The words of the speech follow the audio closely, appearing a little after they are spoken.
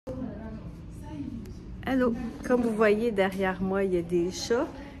Allô, comme vous voyez derrière moi, il y a des chats.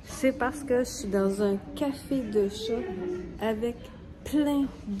 C'est parce que je suis dans un café de chats avec plein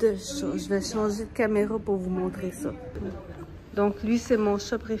de chats. Je vais changer de caméra pour vous montrer ça. Donc lui, c'est mon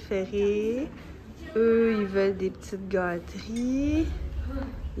chat préféré. Eux, ils veulent des petites gâteries.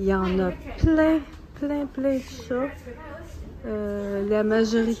 Il y en a plein de chats. La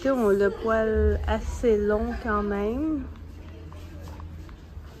majorité ont le poil assez long quand même.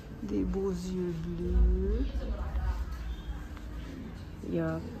 Des beaux yeux bleus. Il y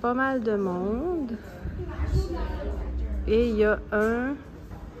a pas mal de monde. Et il y a un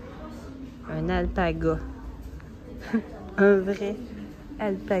alpaga. Un vrai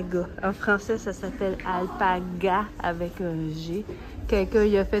alpaga. En français, ça s'appelle alpaga avec un G. Quelqu'un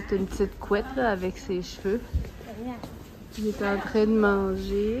y a fait une petite couette là, avec ses cheveux. Il est en train de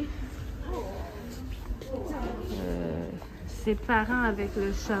manger. Ses parents avec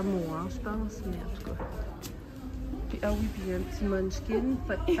le chameau, hein, je pense, mais en tout cas. Puis, ah oui, puis il y a un petit munchkin,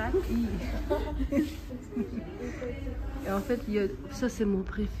 pas de pattes. Et en fait, il y a, ça c'est mon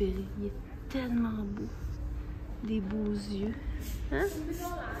préféré. Il est tellement beau. Des beaux yeux. Hein?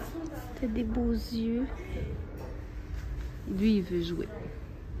 T'as des beaux yeux. Lui, il veut jouer.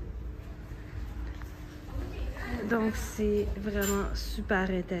 Donc, c'est vraiment super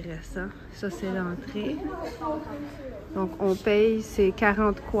intéressant. Ça, c'est l'entrée. Donc, on paye, c'est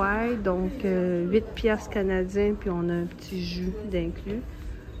 40 kwai, donc 8 piastres canadiens, puis on a un petit jus d'inclus.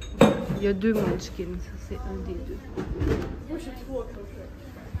 Il y a 2 munchkins, ça, c'est un des 2.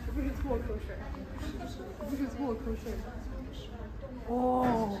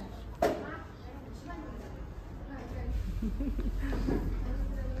 Oh!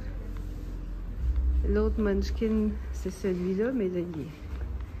 L'autre munchkin, c'est celui-là, mais là, il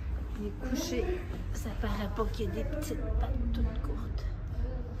est couché. Ça paraît pas qu'il y a des petites pattes toutes courtes.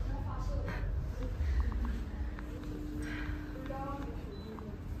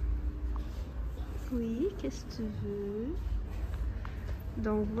 Oui, qu'est-ce que tu veux?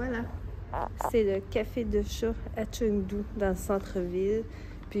 Donc voilà, c'est le café de chat à CHENGDU, dans le centre-ville.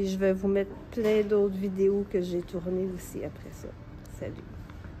 Puis je vais vous mettre plein d'autres vidéos que j'ai tournées aussi après ça. Salut!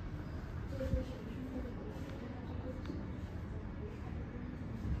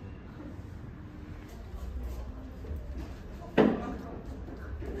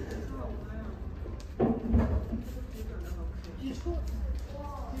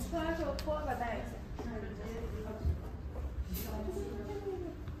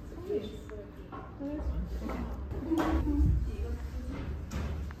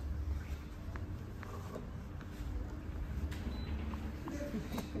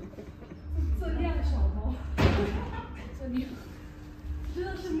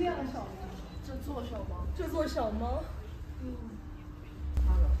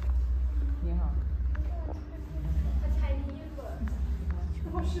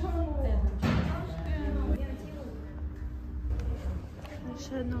 Le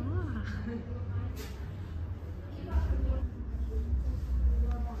chat noir.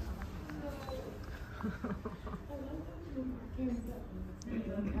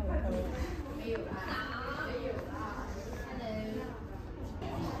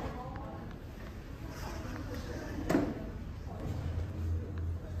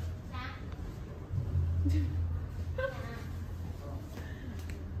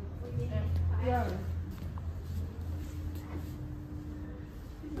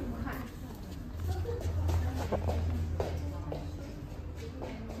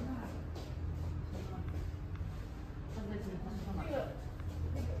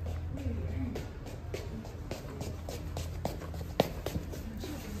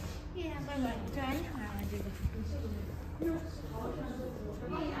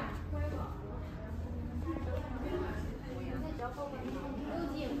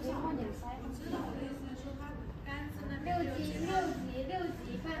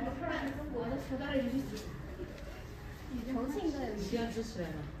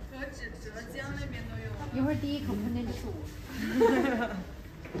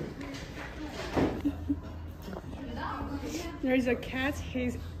 There is a cat.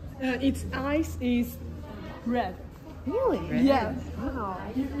 Its eyes is red. Really? Red? Yes. Wow.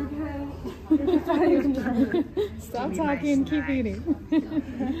 You can stop talking, keep eating.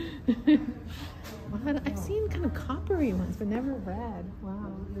 I've seen kind of coppery ones, but never red.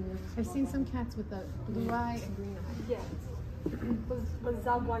 Wow. I've seen some cats with the blue eye and green eye. Yes. But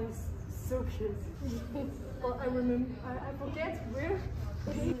that one is so cute. Well, I remember. I forget where.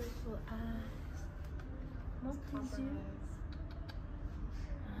 Beautiful eyes. Montre tes yeux.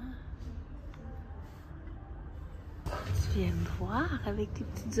 Viens me voir avec tes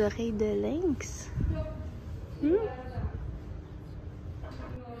petites oreilles de lynx.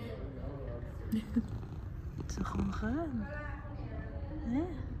 Tu ronronnes. Hein?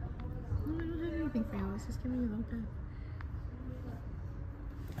 No, I don't have anything for you. Let's just give me a little bit.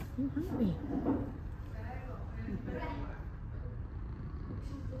 I'm hungry.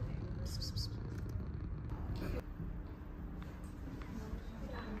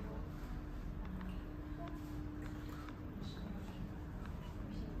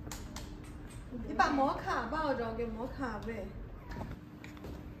你把摩卡抱着，给摩卡喂。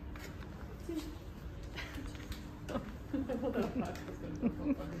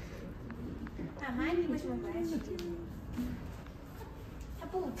妈妈，你为什么不爱吃？他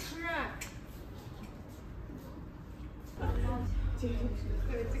不吃。这个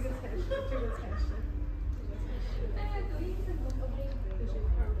才是，这个才是。哎，抖音怎么这是一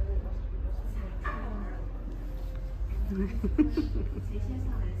块儿？谁先上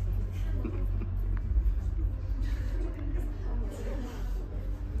来？